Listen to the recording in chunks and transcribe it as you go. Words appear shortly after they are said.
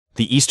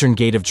The Eastern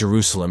Gate of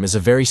Jerusalem is a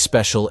very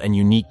special and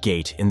unique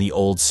gate in the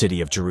Old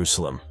City of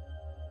Jerusalem.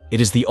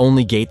 It is the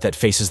only gate that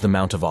faces the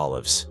Mount of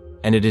Olives,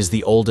 and it is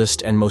the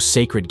oldest and most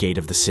sacred gate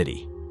of the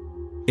city.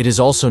 It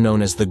is also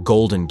known as the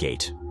Golden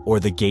Gate,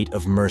 or the Gate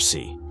of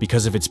Mercy,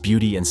 because of its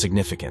beauty and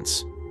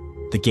significance.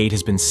 The gate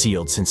has been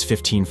sealed since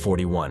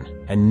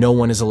 1541, and no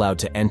one is allowed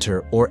to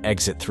enter or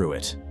exit through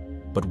it.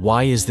 But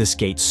why is this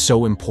gate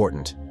so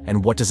important,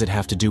 and what does it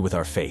have to do with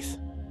our faith?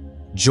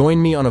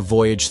 Join me on a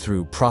voyage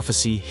through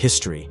prophecy,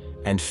 history,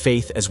 and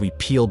faith as we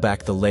peel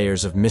back the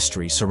layers of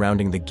mystery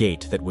surrounding the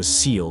gate that was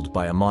sealed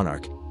by a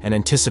monarch and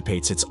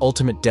anticipates its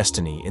ultimate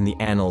destiny in the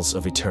annals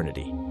of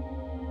eternity.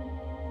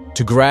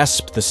 To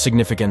grasp the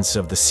significance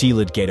of the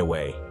sealed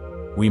gateway,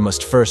 we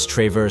must first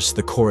traverse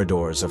the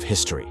corridors of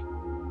history.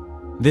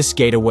 This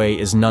gateway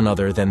is none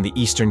other than the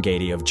Eastern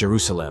Gate of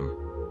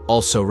Jerusalem,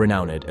 also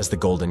renowned as the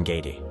Golden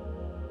Gate.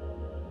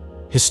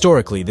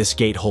 Historically, this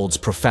gate holds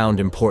profound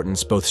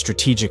importance both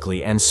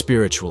strategically and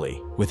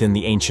spiritually within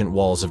the ancient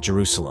walls of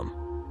Jerusalem.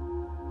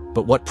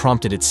 But what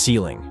prompted its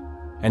sealing,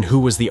 and who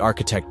was the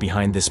architect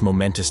behind this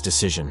momentous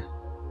decision?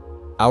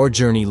 Our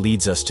journey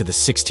leads us to the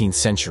 16th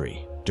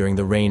century, during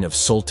the reign of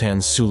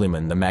Sultan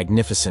Suleiman the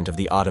Magnificent of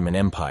the Ottoman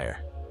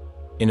Empire.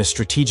 In a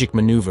strategic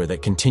maneuver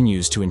that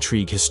continues to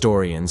intrigue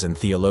historians and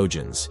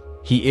theologians,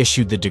 he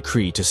issued the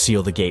decree to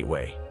seal the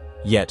gateway.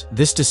 Yet,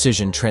 this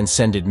decision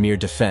transcended mere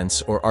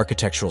defense or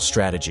architectural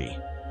strategy.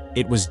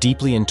 It was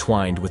deeply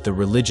entwined with the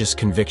religious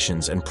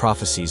convictions and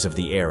prophecies of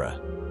the era.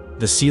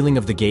 The sealing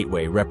of the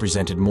gateway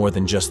represented more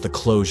than just the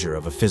closure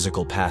of a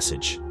physical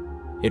passage.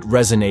 It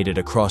resonated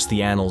across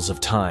the annals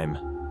of time,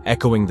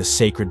 echoing the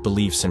sacred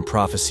beliefs and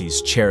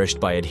prophecies cherished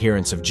by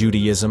adherents of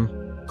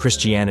Judaism,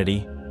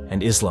 Christianity,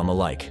 and Islam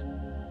alike.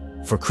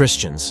 For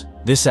Christians,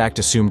 this act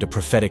assumed a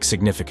prophetic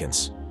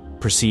significance,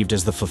 perceived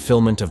as the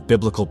fulfillment of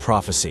biblical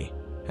prophecy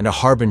and a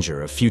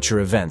harbinger of future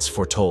events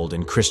foretold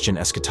in Christian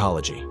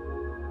eschatology.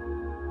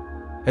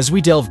 As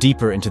we delve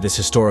deeper into this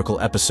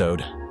historical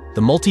episode,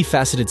 the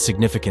multifaceted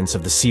significance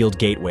of the sealed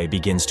gateway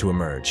begins to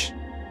emerge.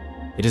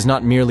 It is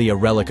not merely a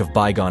relic of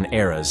bygone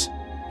eras,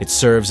 it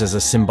serves as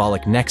a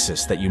symbolic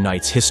nexus that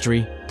unites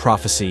history,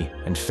 prophecy,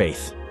 and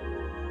faith.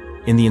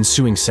 In the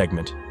ensuing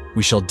segment,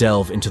 we shall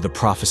delve into the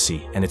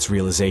prophecy and its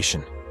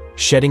realization,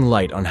 shedding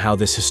light on how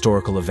this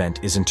historical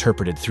event is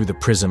interpreted through the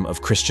prism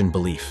of Christian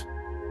belief.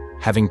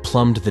 Having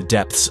plumbed the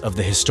depths of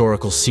the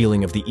historical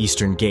sealing of the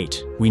Eastern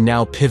Gate, we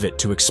now pivot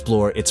to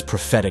explore its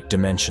prophetic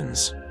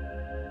dimensions.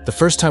 The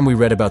first time we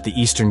read about the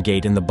Eastern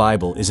Gate in the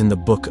Bible is in the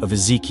book of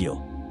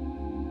Ezekiel.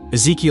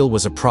 Ezekiel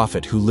was a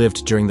prophet who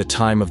lived during the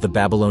time of the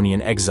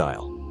Babylonian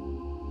exile,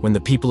 when the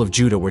people of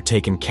Judah were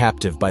taken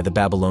captive by the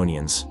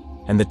Babylonians,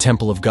 and the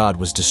temple of God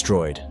was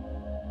destroyed.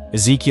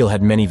 Ezekiel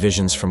had many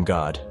visions from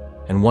God,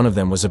 and one of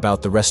them was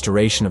about the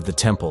restoration of the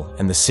temple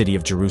and the city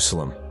of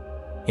Jerusalem.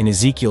 In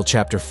Ezekiel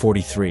chapter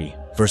 43,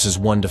 verses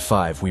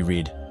 1-5, we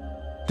read,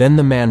 "Then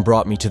the man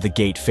brought me to the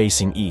gate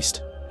facing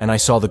east, and I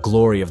saw the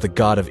glory of the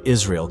God of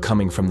Israel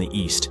coming from the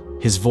east.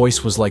 His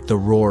voice was like the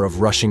roar of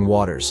rushing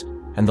waters,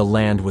 and the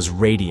land was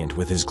radiant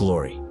with his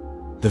glory.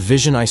 The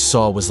vision I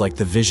saw was like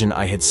the vision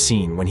I had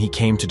seen when he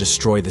came to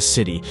destroy the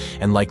city,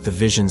 and like the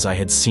visions I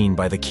had seen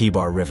by the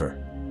Kibar River.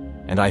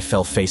 And I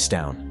fell face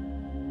down.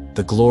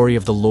 The glory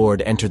of the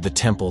Lord entered the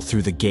temple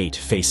through the gate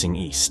facing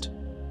east.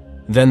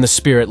 Then the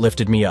Spirit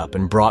lifted me up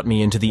and brought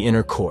me into the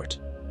inner court,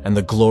 and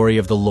the glory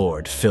of the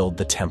Lord filled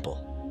the temple."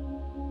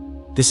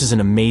 This is an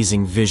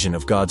amazing vision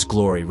of God's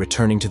glory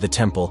returning to the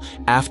temple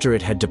after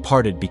it had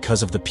departed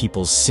because of the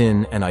people's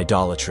sin and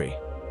idolatry.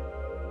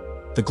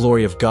 The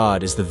glory of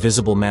God is the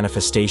visible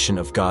manifestation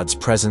of God's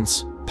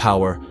presence,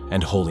 power,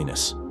 and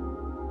holiness.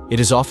 It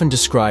is often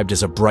described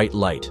as a bright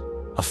light,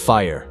 a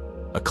fire,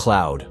 a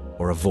cloud,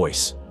 or a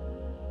voice.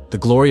 The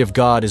glory of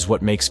God is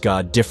what makes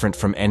God different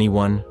from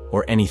anyone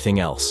or anything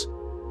else.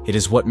 It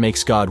is what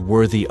makes God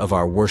worthy of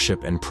our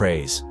worship and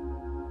praise.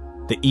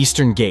 The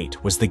Eastern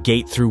Gate was the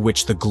gate through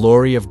which the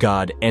glory of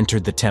God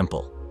entered the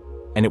temple,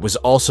 and it was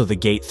also the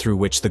gate through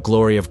which the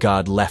glory of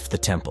God left the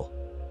temple.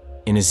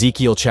 In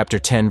Ezekiel chapter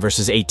 10,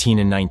 verses 18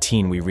 and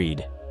 19, we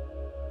read,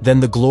 "Then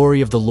the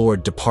glory of the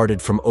Lord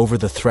departed from over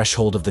the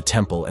threshold of the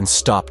temple and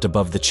stopped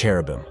above the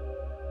cherubim.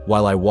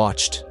 While I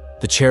watched,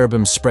 the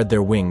cherubim spread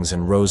their wings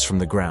and rose from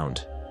the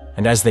ground,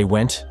 and as they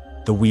went,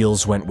 the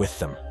wheels went with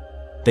them.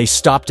 They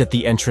stopped at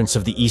the entrance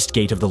of the east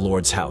gate of the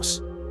Lord's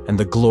house, and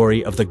the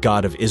glory of the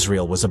God of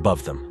Israel was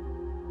above them."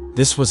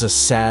 This was a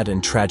sad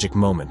and tragic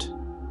moment,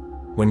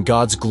 when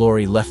God's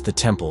glory left the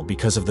temple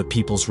because of the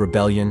people's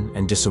rebellion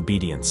and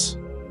disobedience.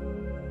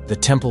 The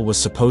temple was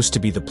supposed to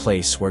be the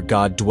place where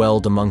God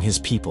dwelled among his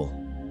people,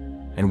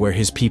 and where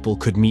his people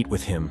could meet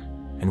with him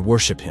and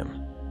worship him.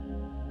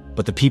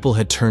 But the people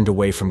had turned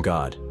away from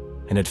God,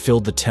 and had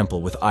filled the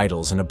temple with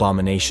idols and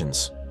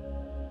abominations.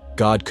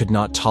 God could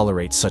not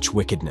tolerate such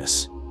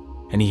wickedness,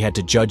 and he had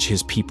to judge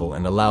his people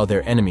and allow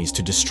their enemies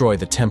to destroy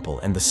the temple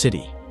and the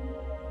city.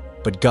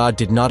 But God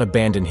did not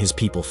abandon his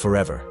people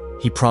forever.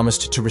 He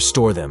promised to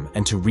restore them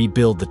and to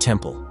rebuild the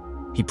temple.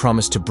 He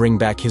promised to bring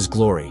back his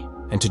glory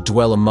and to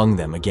dwell among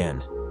them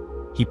again.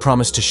 He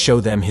promised to show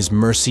them his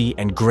mercy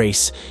and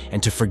grace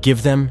and to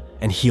forgive them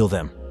and heal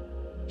them.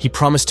 He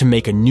promised to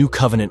make a new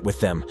covenant with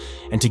them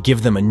and to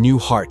give them a new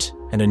heart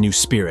and a new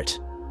spirit.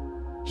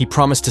 He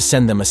promised to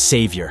send them a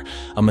Savior,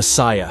 a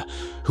Messiah,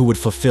 who would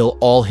fulfill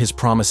all his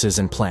promises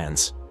and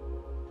plans.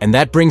 And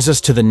that brings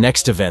us to the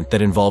next event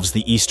that involves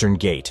the Eastern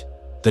Gate,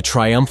 the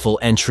triumphal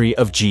entry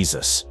of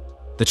Jesus.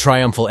 The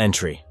triumphal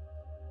entry.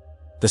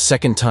 The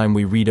second time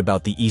we read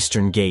about the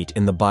Eastern Gate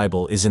in the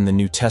Bible is in the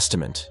New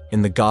Testament,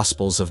 in the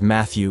Gospels of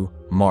Matthew,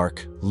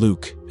 Mark,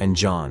 Luke, and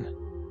John.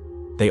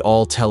 They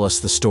all tell us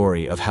the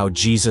story of how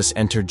Jesus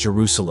entered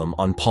Jerusalem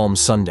on Palm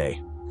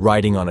Sunday,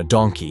 riding on a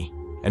donkey,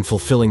 and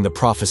fulfilling the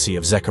prophecy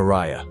of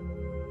Zechariah.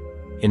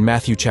 In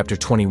Matthew chapter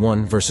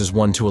 21, verses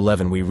 1 to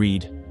 11, we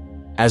read,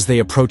 "As they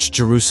approached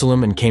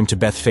Jerusalem and came to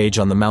Bethphage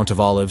on the Mount of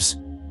Olives,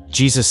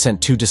 Jesus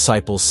sent 2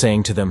 disciples,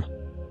 saying to them,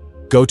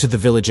 'Go to the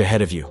village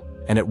ahead of you,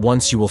 and at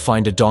once you will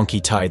find a donkey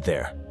tied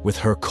there, with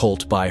her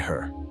colt by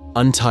her.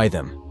 Untie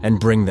them and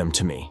bring them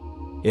to me.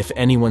 If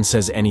anyone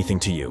says anything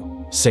to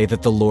you, say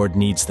that the Lord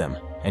needs them,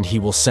 and he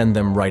will send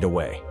them right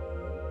away.'"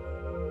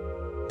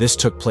 This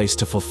took place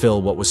to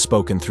fulfill what was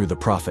spoken through the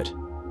prophet.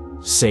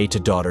 "Say to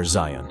daughter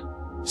Zion,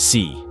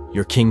 'See,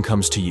 your king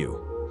comes to you,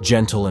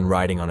 gentle and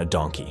riding on a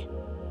donkey,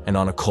 and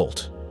on a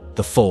colt,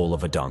 the foal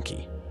of a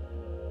donkey.'"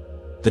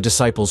 The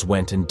disciples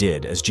went and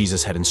did as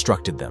Jesus had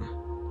instructed them.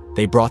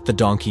 They brought the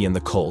donkey and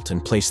the colt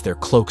and placed their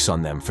cloaks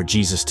on them for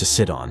Jesus to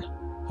sit on.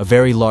 A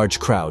very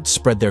large crowd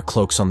spread their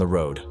cloaks on the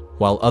road,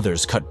 while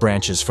others cut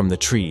branches from the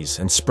trees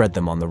and spread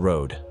them on the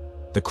road.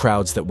 The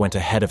crowds that went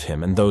ahead of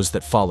him and those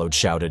that followed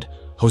shouted,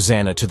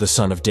 "Hosanna to the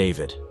Son of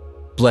David!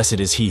 Blessed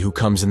is he who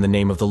comes in the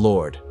name of the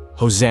Lord!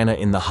 Hosanna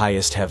in the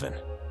highest heaven!"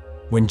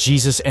 When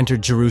Jesus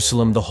entered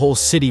Jerusalem, the whole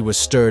city was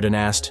stirred and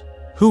asked,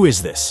 "Who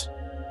is this?"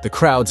 The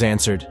crowds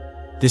answered,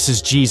 "This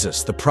is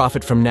Jesus, the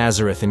prophet from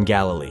Nazareth in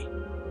Galilee."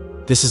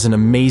 This is an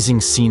amazing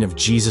scene of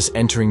Jesus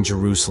entering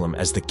Jerusalem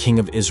as the King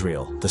of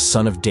Israel, the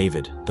Son of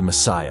David, the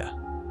Messiah.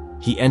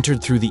 He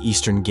entered through the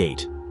Eastern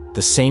Gate,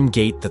 the same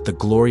gate that the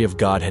glory of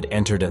God had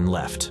entered and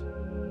left.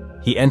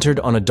 He entered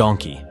on a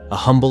donkey, a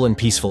humble and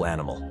peaceful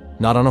animal,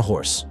 not on a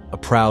horse, a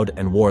proud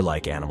and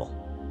warlike animal.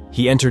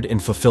 He entered in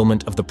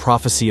fulfillment of the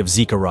prophecy of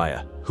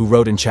Zechariah, who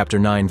wrote in chapter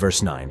 9,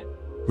 verse 9,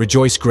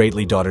 "Rejoice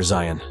greatly, daughter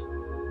Zion.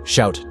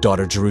 Shout,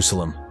 daughter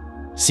Jerusalem.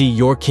 See,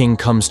 your king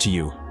comes to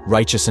you,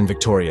 righteous and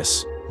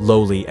victorious,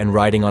 lowly and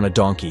riding on a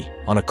donkey,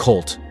 on a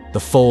colt, the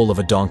foal of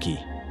a donkey."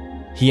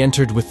 He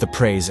entered with the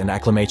praise and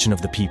acclamation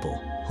of the people,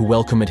 who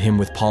welcomed him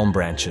with palm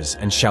branches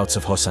and shouts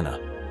of Hosanna,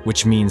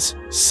 which means,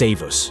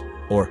 "Save us,"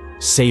 or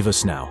 "Save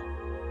us now."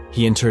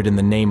 He entered in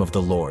the name of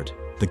the Lord,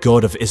 the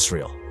God of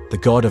Israel, the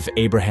God of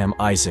Abraham,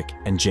 Isaac,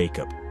 and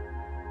Jacob.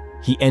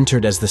 He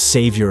entered as the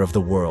Savior of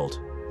the world,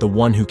 the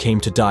one who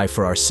came to die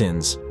for our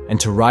sins and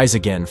to rise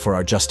again for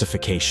our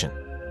justification.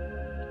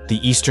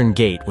 The Eastern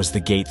Gate was the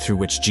gate through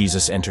which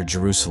Jesus entered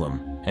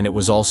Jerusalem, and it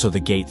was also the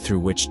gate through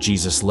which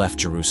Jesus left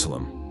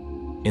Jerusalem.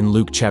 In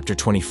Luke chapter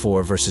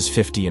 24, verses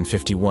 50 and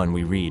 51,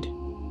 we read,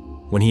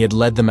 "When he had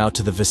led them out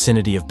to the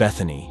vicinity of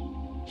Bethany,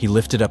 he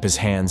lifted up his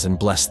hands and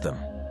blessed them.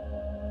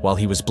 While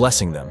he was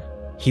blessing them,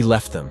 he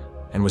left them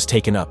and was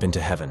taken up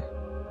into heaven."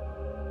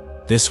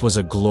 This was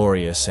a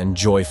glorious and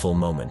joyful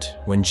moment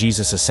when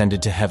Jesus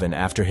ascended to heaven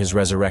after his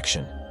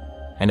resurrection,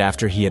 and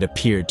after he had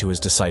appeared to his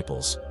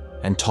disciples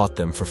and taught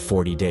them for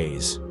 40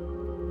 days.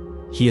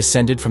 He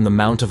ascended from the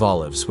Mount of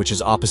Olives, which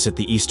is opposite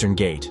the Eastern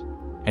Gate,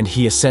 and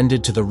he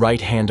ascended to the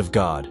right hand of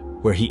God,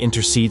 where he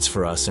intercedes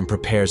for us and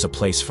prepares a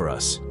place for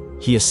us.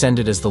 He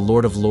ascended as the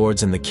Lord of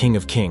Lords and the King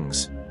of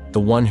Kings, the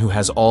one who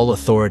has all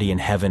authority in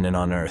heaven and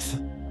on earth,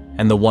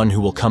 and the one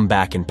who will come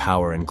back in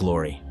power and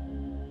glory.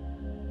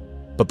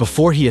 But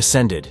before he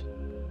ascended,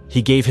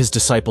 he gave his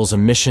disciples a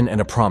mission and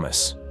a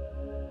promise.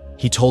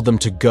 He told them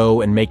to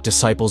go and make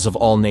disciples of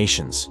all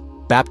nations,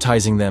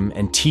 baptizing them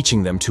and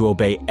teaching them to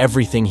obey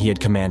everything he had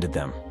commanded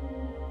them.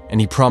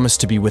 And he promised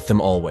to be with them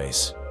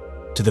always,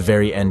 to the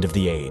very end of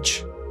the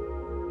age.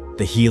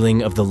 The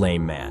healing of the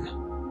lame man.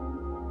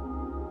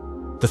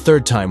 The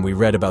third time we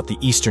read about the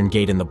Eastern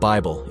Gate in the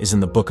Bible is in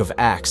the book of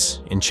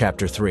Acts in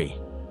chapter 3.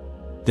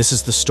 This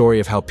is the story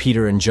of how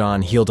Peter and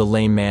John healed a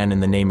lame man in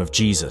the name of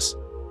Jesus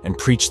and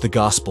preached the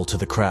gospel to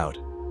the crowd.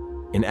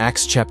 In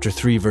Acts chapter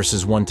 3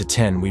 verses 1 to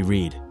 10 we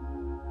read,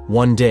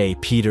 "One day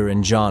Peter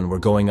and John were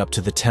going up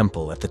to the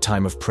temple at the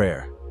time of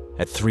prayer,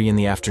 at 3 in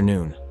the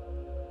afternoon.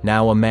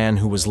 Now a man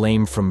who was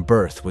lame from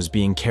birth was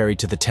being carried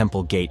to the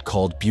temple gate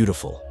called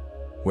Beautiful,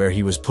 where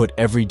he was put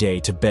every day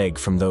to beg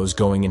from those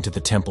going into the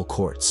temple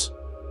courts.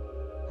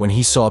 When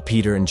he saw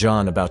Peter and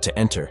John about to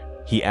enter,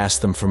 he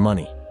asked them for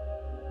money.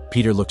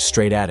 Peter looked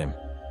straight at him,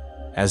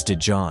 as did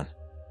John.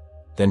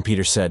 Then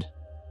Peter said,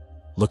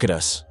 'Look at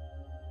us.'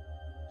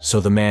 So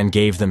the man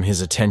gave them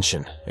his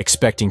attention,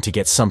 expecting to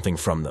get something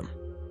from them.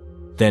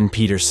 Then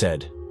Peter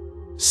said,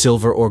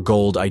 'Silver or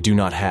gold I do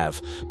not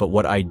have, but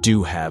what I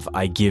do have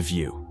I give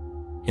you.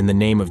 In the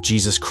name of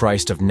Jesus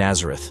Christ of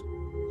Nazareth,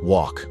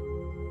 walk.'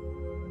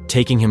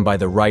 Taking him by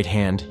the right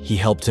hand, he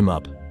helped him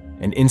up,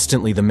 and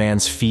instantly the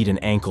man's feet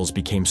and ankles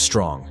became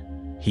strong.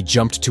 He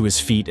jumped to his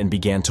feet and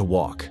began to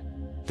walk.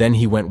 Then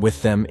he went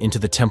with them into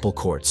the temple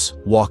courts,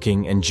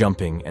 walking and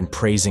jumping and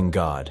praising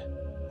God.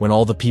 When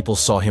all the people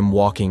saw him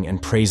walking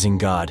and praising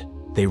God,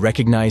 they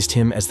recognized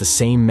him as the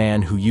same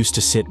man who used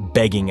to sit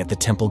begging at the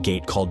temple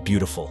gate called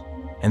Beautiful,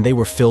 and they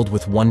were filled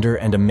with wonder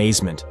and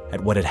amazement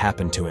at what had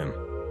happened to him.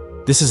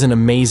 This is an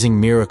amazing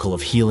miracle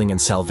of healing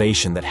and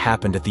salvation that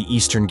happened at the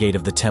eastern gate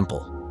of the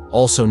temple,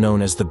 also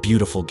known as the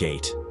Beautiful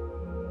Gate.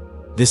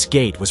 This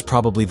gate was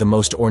probably the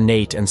most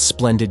ornate and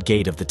splendid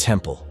gate of the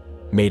temple,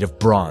 made of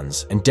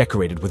bronze and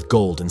decorated with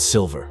gold and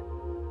silver.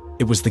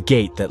 It was the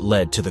gate that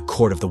led to the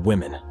court of the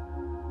women,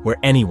 where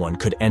anyone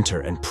could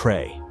enter and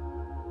pray.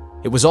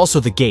 It was also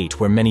the gate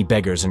where many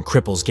beggars and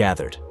cripples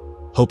gathered,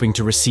 hoping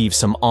to receive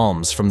some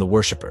alms from the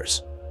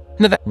worshippers.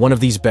 One of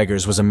these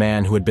beggars was a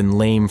man who had been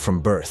lame from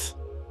birth.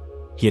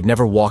 He had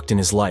never walked in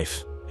his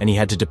life, and he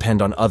had to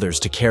depend on others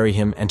to carry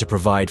him and to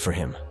provide for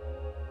him.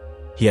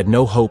 He had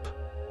no hope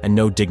and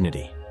no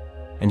dignity,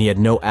 and he had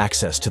no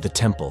access to the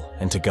temple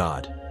and to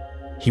God.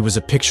 He was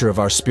a picture of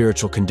our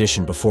spiritual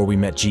condition before we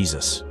met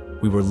Jesus.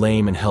 We were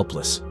lame and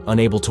helpless,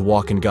 unable to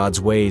walk in God's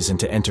ways and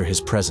to enter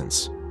his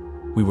presence.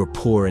 We were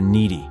poor and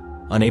needy,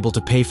 unable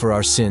to pay for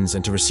our sins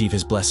and to receive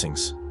his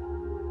blessings.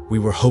 We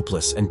were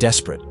hopeless and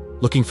desperate,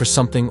 looking for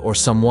something or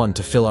someone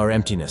to fill our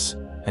emptiness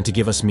and to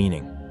give us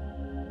meaning.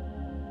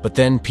 But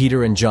then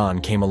Peter and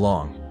John came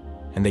along,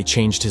 and they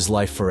changed his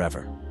life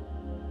forever.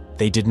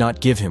 They did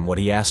not give him what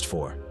he asked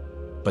for,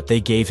 but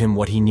they gave him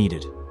what he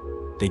needed.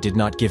 They did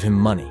not give him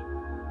money,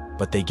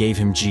 but they gave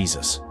him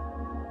Jesus.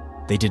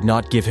 They did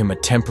not give him a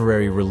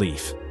temporary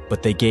relief,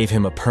 but they gave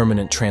him a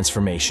permanent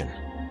transformation.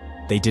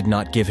 They did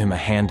not give him a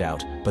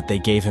handout, but they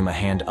gave him a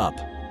hand up.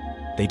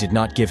 They did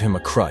not give him a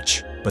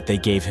crutch, but they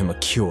gave him a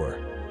cure.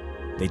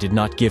 They did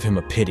not give him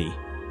a pity,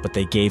 but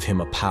they gave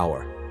him a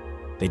power.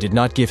 They did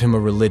not give him a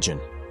religion,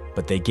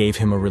 but they gave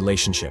him a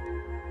relationship.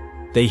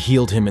 They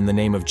healed him in the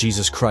name of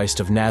Jesus Christ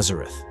of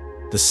Nazareth,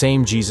 the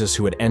same Jesus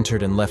who had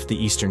entered and left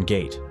the eastern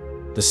gate,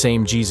 the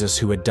same Jesus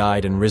who had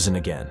died and risen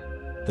again,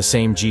 the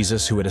same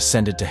Jesus who had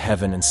ascended to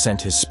heaven and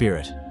sent his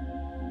Spirit.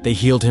 They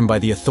healed him by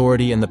the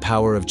authority and the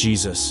power of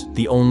Jesus,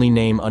 the only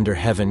name under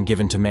heaven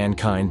given to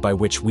mankind by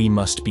which we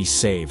must be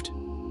saved.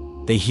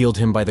 They healed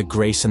him by the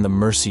grace and the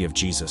mercy of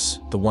Jesus,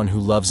 the one who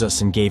loves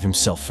us and gave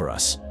himself for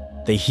us.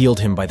 They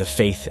healed him by the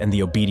faith and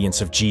the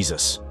obedience of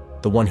Jesus,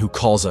 the one who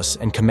calls us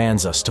and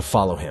commands us to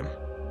follow him.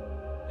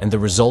 And the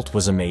result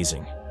was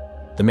amazing.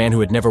 The man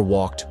who had never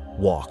walked,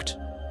 walked.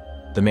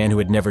 The man who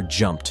had never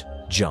jumped,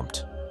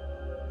 jumped.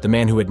 The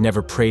man who had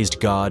never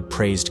praised God,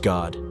 praised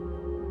God.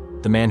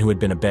 The man who had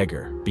been a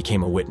beggar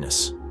became a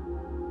witness.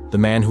 The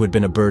man who had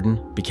been a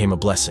burden became a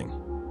blessing.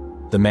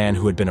 The man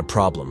who had been a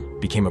problem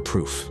became a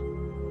proof.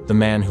 The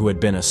man who had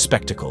been a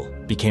spectacle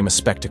became a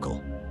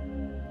spectacle.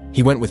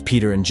 He went with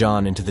Peter and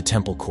John into the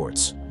temple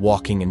courts,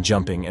 walking and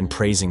jumping and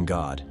praising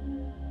God.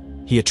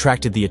 He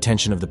attracted the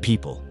attention of the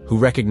people, who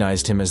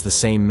recognized him as the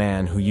same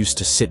man who used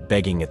to sit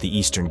begging at the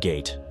eastern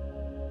gate.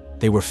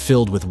 They were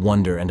filled with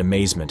wonder and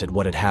amazement at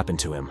what had happened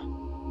to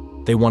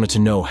him. They wanted to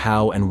know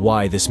how and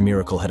why this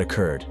miracle had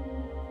occurred,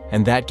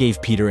 and that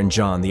gave Peter and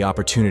John the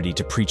opportunity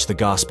to preach the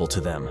gospel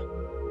to them.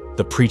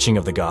 The preaching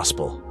of the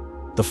gospel.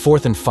 The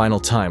fourth and final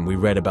time we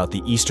read about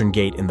the eastern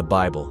gate in the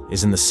Bible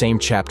is in the same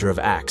chapter of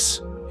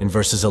Acts, in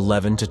verses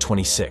 11 to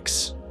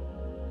 26.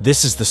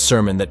 This is the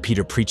sermon that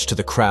Peter preached to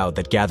the crowd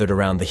that gathered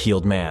around the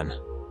healed man.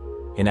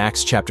 In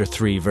Acts chapter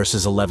 3,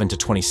 verses 11 to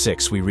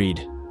 26, we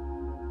read,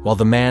 "While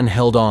the man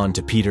held on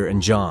to Peter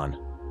and John,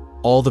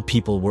 all the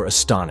people were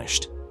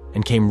astonished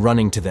and came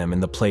running to them in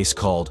the place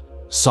called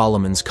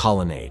Solomon's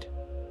Colonnade.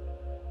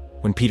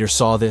 When Peter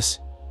saw this,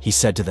 he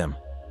said to them,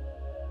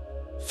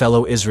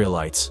 'Fellow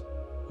Israelites,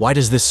 why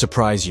does this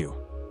surprise you?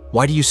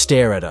 Why do you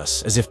stare at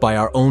us as if by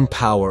our own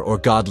power or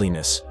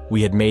godliness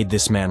we had made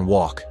this man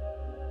walk?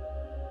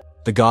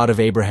 The God of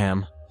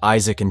Abraham,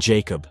 Isaac, and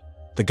Jacob,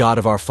 the God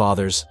of our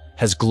fathers,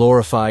 has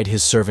glorified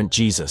his servant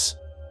Jesus.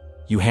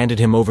 You handed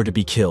him over to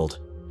be killed,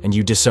 and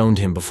you disowned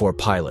him before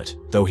Pilate,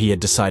 though he had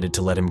decided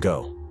to let him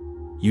go.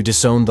 You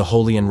disowned the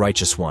Holy and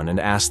Righteous One and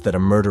asked that a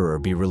murderer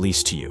be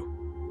released to you.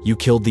 You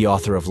killed the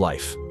author of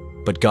life,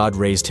 but God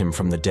raised him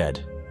from the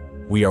dead.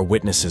 We are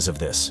witnesses of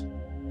this.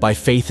 By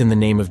faith in the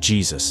name of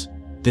Jesus,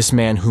 this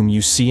man whom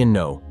you see and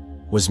know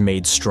was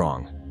made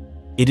strong.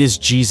 It is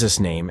Jesus'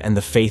 name and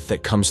the faith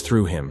that comes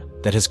through him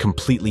that has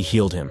completely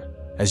healed him,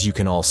 as you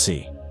can all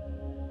see.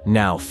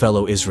 Now,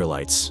 fellow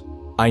Israelites,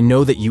 I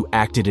know that you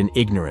acted in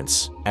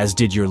ignorance, as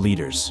did your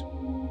leaders.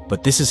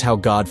 But this is how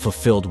God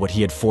fulfilled what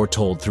he had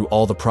foretold through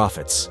all the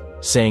prophets,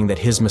 saying that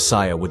his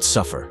Messiah would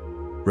suffer.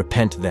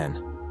 Repent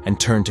then, and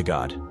turn to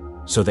God,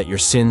 so that your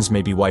sins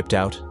may be wiped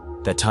out,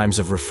 that times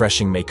of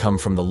refreshing may come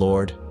from the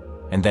Lord,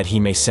 and that he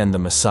may send the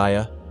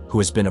Messiah, who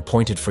has been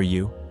appointed for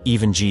you,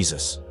 even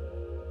Jesus.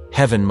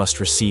 Heaven must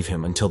receive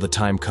him until the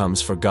time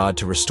comes for God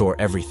to restore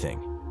everything,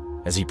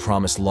 as he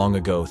promised long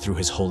ago through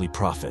his holy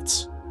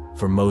prophets.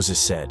 For Moses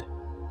said,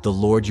 'The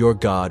Lord your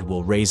God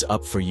will raise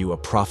up for you a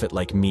prophet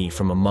like me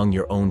from among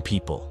your own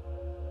people.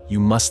 You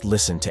must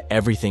listen to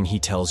everything he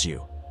tells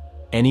you.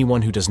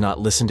 Anyone who does not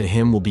listen to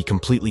him will be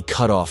completely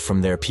cut off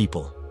from their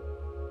people.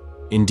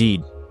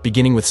 Indeed,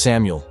 beginning with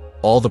Samuel,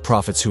 all the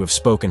prophets who have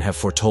spoken have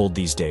foretold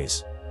these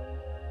days.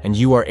 And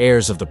you are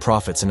heirs of the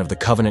prophets and of the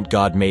covenant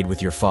God made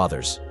with your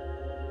fathers.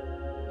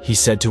 He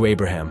said to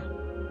Abraham,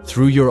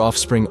 "Through your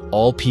offspring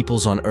all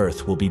peoples on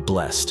earth will be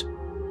blessed."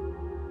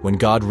 When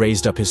God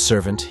raised up his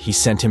servant, he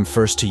sent him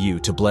first to you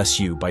to bless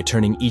you by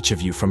turning each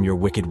of you from your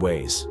wicked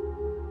ways.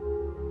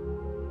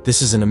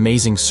 This is an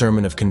amazing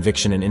sermon of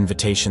conviction and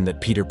invitation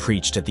that Peter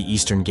preached at the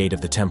eastern gate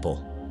of the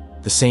temple,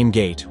 the same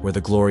gate where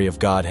the glory of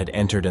God had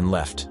entered and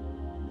left,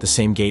 the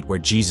same gate where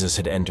Jesus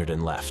had entered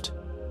and left,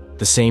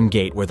 the same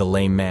gate where the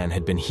lame man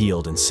had been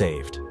healed and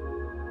saved.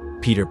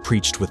 Peter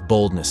preached with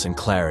boldness and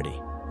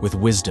clarity, with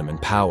wisdom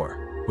and power,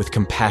 with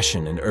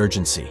compassion and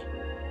urgency.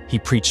 He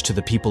preached to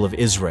the people of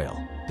Israel,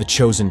 the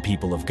chosen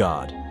people of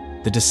God,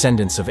 the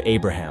descendants of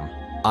Abraham,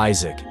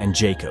 Isaac, and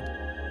Jacob,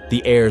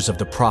 the heirs of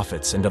the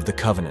prophets and of the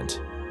covenant.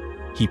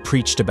 He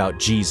preached about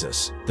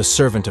Jesus, the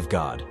servant of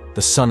God,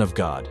 the Son of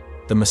God,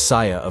 the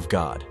Messiah of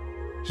God.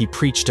 He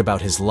preached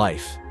about his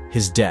life,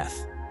 his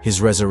death,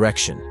 his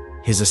resurrection,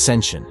 his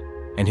ascension,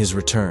 and his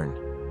return.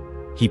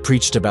 He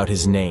preached about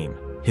his name,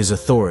 his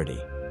authority,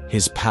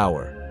 his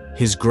power,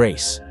 his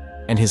grace,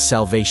 and his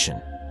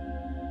salvation.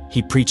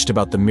 He preached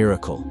about the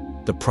miracle,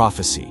 the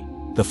prophecy,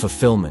 the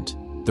fulfillment,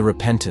 the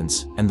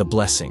repentance, and the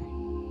blessing.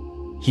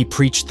 He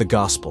preached the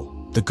gospel,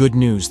 the good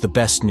news, the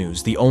best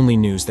news, the only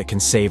news that can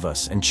save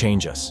us and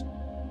change us.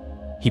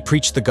 He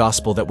preached the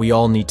gospel that we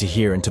all need to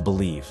hear and to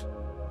believe.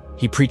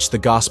 He preached the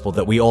gospel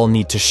that we all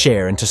need to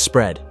share and to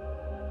spread.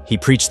 He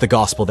preached the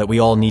gospel that we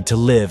all need to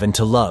live and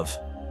to love.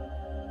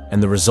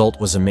 And the result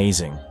was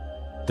amazing.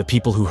 The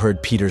people who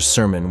heard Peter's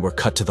sermon were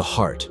cut to the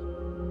heart,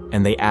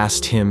 and they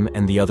asked him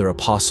and the other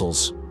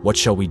apostles, "What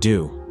shall we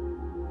do?"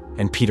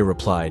 And Peter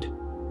replied,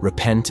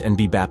 "Repent and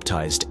be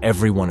baptized,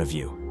 every one of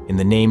you, in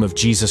the name of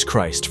Jesus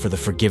Christ for the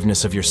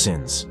forgiveness of your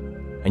sins,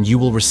 and you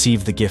will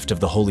receive the gift of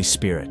the Holy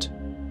Spirit.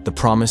 The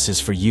promise is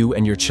for you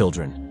and your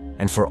children,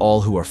 and for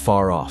all who are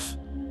far off,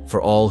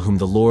 for all whom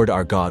the Lord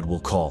our God will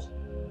call."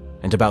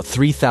 And about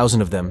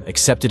 3,000 of them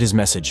accepted his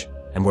message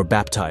and were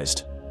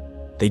baptized.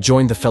 They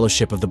joined the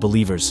fellowship of the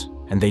believers,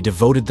 and they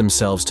devoted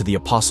themselves to the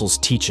apostles'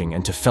 teaching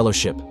and to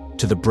fellowship,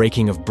 to the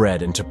breaking of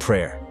bread and to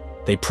prayer.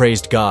 They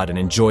praised God and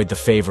enjoyed the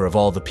favor of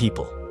all the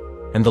people.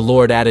 And the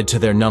Lord added to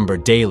their number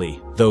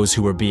daily those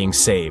who were being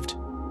saved.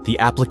 The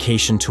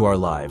application to our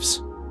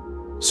lives.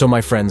 So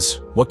my friends,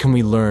 what can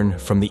we learn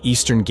from the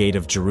Eastern Gate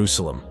of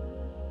Jerusalem?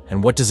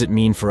 And what does it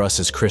mean for us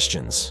as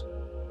Christians?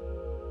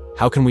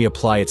 How can we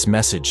apply its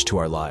message to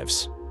our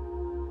lives?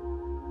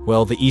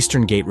 Well, the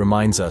Eastern Gate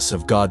reminds us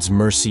of God's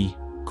mercy,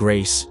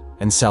 grace,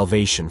 and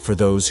salvation for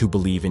those who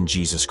believe in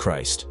Jesus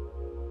Christ.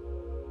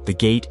 The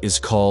gate is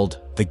called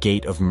the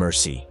Gate of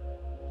Mercy,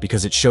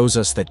 because it shows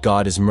us that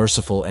God is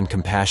merciful and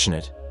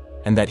compassionate,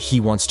 and that He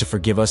wants to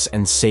forgive us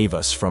and save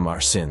us from our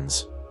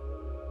sins.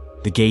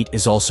 The gate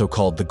is also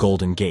called the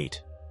Golden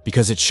Gate,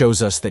 because it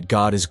shows us that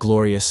God is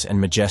glorious and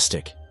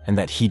majestic, and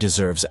that He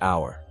deserves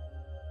our.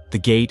 The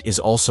gate is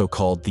also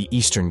called the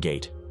Eastern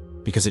Gate,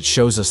 because it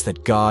shows us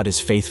that God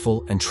is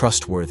faithful and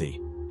trustworthy,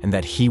 and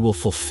that He will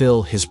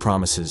fulfill His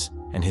promises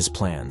and His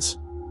plans.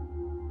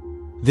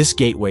 This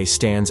gateway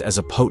stands as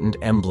a potent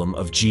emblem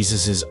of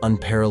Jesus'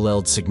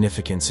 unparalleled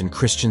significance in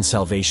Christian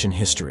salvation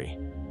history,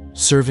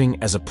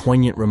 serving as a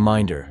poignant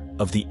reminder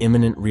of the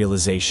imminent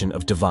realization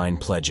of divine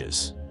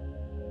pledges.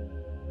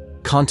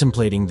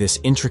 Contemplating this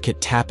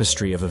intricate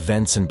tapestry of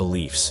events and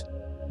beliefs,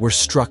 we're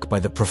struck by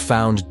the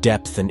profound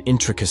depth and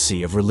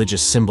intricacy of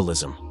religious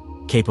symbolism,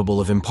 capable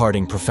of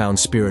imparting profound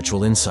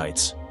spiritual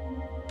insights.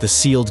 The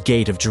sealed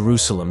gate of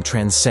Jerusalem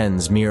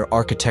transcends mere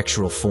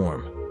architectural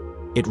form.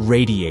 It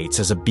radiates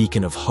as a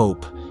beacon of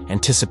hope,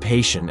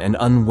 anticipation, and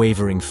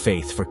unwavering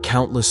faith for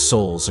countless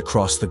souls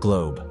across the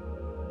globe.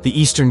 The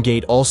Eastern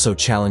Gate also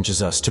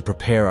challenges us to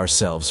prepare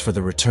ourselves for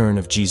the return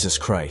of Jesus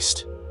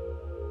Christ.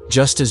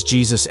 Just as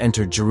Jesus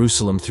entered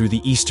Jerusalem through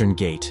the Eastern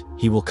Gate,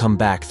 He will come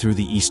back through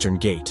the Eastern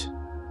Gate.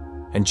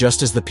 And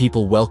just as the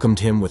people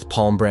welcomed Him with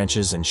palm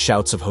branches and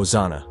shouts of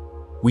Hosanna,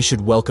 we should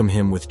welcome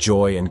Him with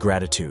joy and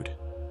gratitude.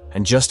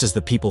 And just as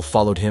the people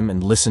followed Him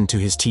and listened to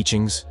His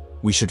teachings,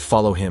 we should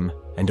follow Him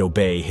and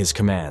obey His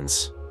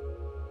commands.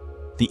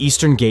 The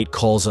Eastern Gate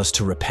calls us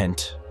to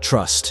repent,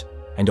 trust,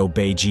 and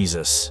obey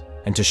Jesus,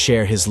 and to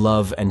share His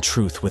love and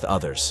truth with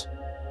others.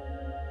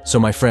 So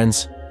my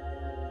friends,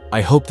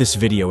 I hope this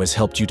video has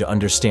helped you to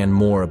understand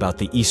more about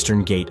the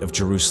Eastern Gate of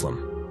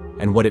Jerusalem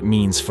and what it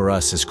means for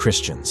us as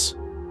Christians.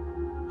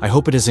 I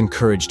hope it has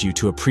encouraged you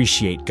to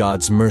appreciate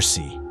God's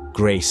mercy,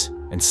 grace,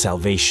 and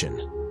salvation,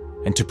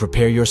 and to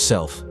prepare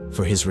yourself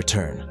for His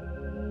return.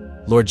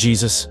 Lord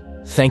Jesus,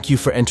 thank you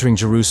for entering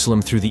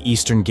Jerusalem through the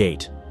Eastern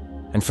Gate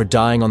and for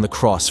dying on the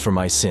cross for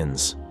my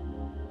sins.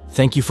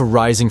 Thank you for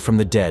rising from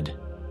the dead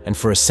and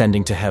for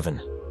ascending to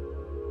heaven.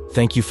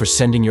 Thank you for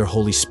sending your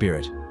Holy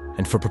Spirit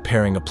and for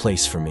preparing a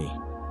place for me.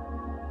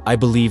 I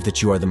believe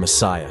that you are the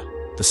Messiah,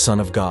 the Son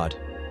of God,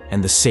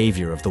 and the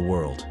Savior of the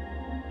world.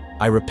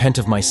 I repent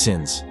of my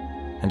sins,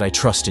 and I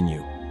trust in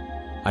you.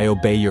 I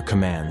obey your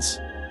commands,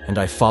 and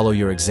I follow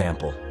your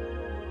example.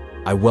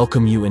 I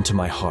welcome you into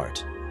my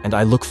heart, and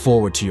I look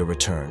forward to your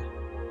return.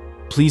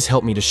 Please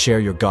help me to share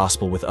your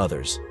gospel with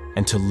others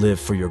and to live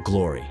for your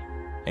glory.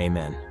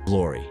 Amen.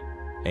 Glory.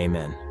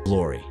 Amen.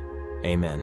 Glory. Amen.